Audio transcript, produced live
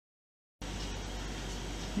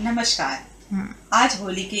नमस्कार। आज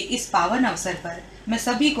होली के इस पावन अवसर पर मैं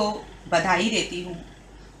सभी को बधाई देती हूँ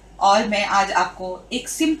और मैं आज आपको एक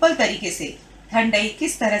सिंपल तरीके से ठंडाई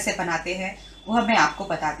किस तरह से बनाते हैं वह मैं आपको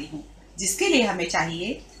बताती हूँ, जिसके लिए हमें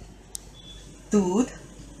चाहिए दूध,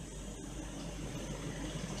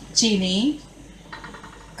 चीनी,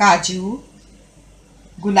 काजू,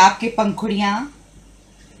 गुलाब के पंखुड़ियाँ,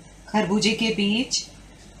 खरबूजे के बीज,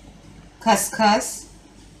 खसखस,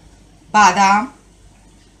 बादाम,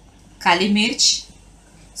 काली मिर्च,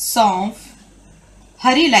 सौंफ,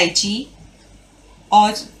 हरी इलायची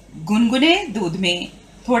और गुनगुने दूध में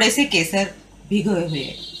थोड़े से केसर भिगोए हुए।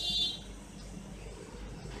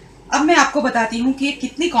 अब मैं आपको बताती हूँ कि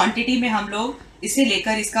कितनी क्वांटिटी में हम लोग इसे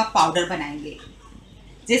लेकर इसका पाउडर बनाएंगे।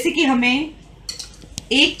 जैसे कि हमें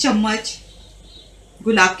 1 चम्मच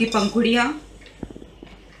गुलाब की पंखुड़ियाँ,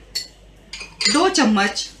 2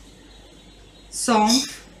 चम्मच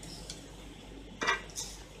सौंफ,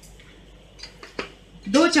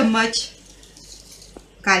 2 चम्मच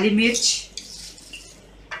काली मिर्च,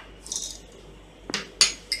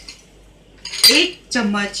 1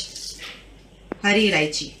 चम्मच हरी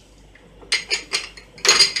इलायची,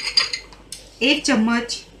 1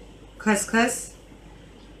 चम्मच खसखस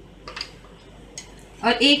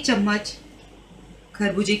और 1 चम्मच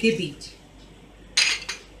खरबूजे के बीज,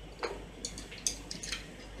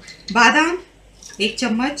 बादाम 1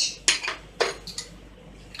 चम्मच,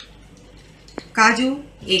 काजू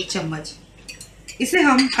 1 चम्मच। इसे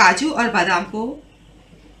हम काजू और बादाम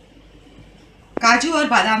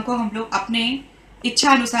को हम लोग अपने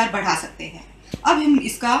इच्छा अनुसार बढ़ा सकते हैं। अब हम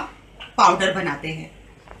इसका पाउडर बनाते हैं।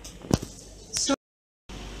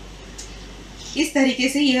 इस तरीके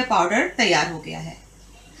से यह पाउडर तैयार हो गया है।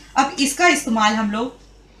 अब इसका इस्तेमाल हम लोग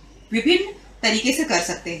विभिन्न तरीके से कर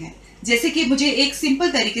सकते हैं। जैसे कि मुझे एक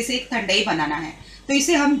सिंपल तरीके से एक ठंडाई बनाना है, तो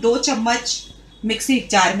इसे हम 2 चम्मच मिक्सी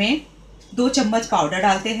जार में 2 चम्मच पाउडर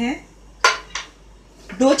डालते हैं,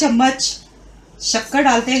 2 चम्मच शक्कर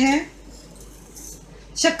डालते हैं।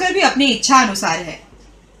 शक्कर भी अपनी इच्छा अनुसार है।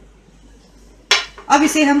 अब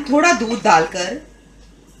इसे हम थोड़ा दूध डालकर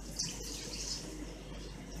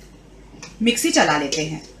मिक्सी चला लेते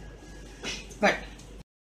हैं। बट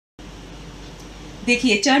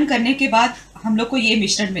देखिए, चर्न करने के बाद हम लोग को ये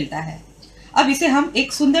मिश्रण मिलता है। अब इसे हम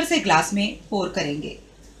एक सुंदर से ग्लास में पोर करेंगे।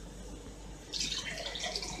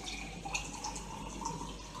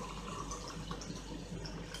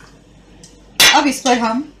 अब इस पर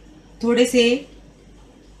हम थोड़े से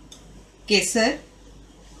केसर,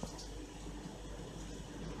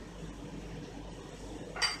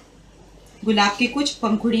 गुलाब की कुछ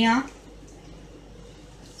पंखुड़ियाँ,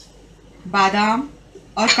 बादाम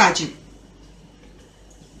और काजू।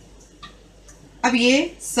 अब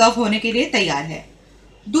ये सर्व होने के लिए तैयार है।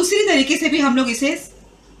 दूसरी तरीके से भी हम लोग इसे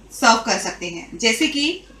सर्व कर सकते हैं। जैसे कि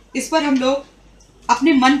इस पर हम लोग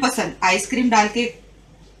अपने मनपसंद आइसक्रीम डाल के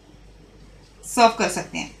सर्व कर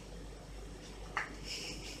सकते हैं।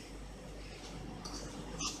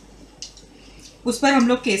 उस पर हम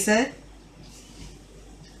लोग केसर,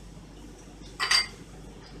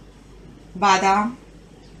 बादाम,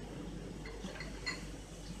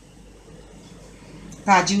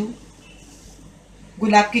 काजू,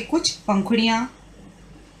 गुलाब की कुछ पंखुड़ियाँ,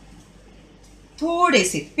 थोड़े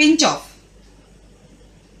से पिंच ऑफ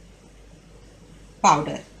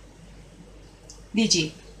पाउडर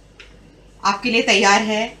लीजिए। आपके लिए तैयार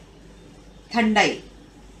है ठंडाई।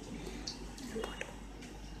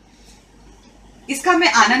 इसका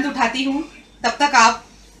मैं आनंद उठाती हूँ। तब तक आप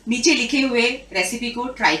नीचे लिखे हुए रेसिपी को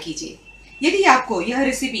ट्राई कीजिए। यदि आपको यह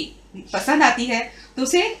रेसिपी पसंद आती है तो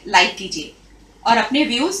उसे लाइक कीजिए और अपने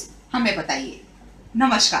व्यूज हमें बताइए।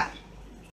 नमस्कार।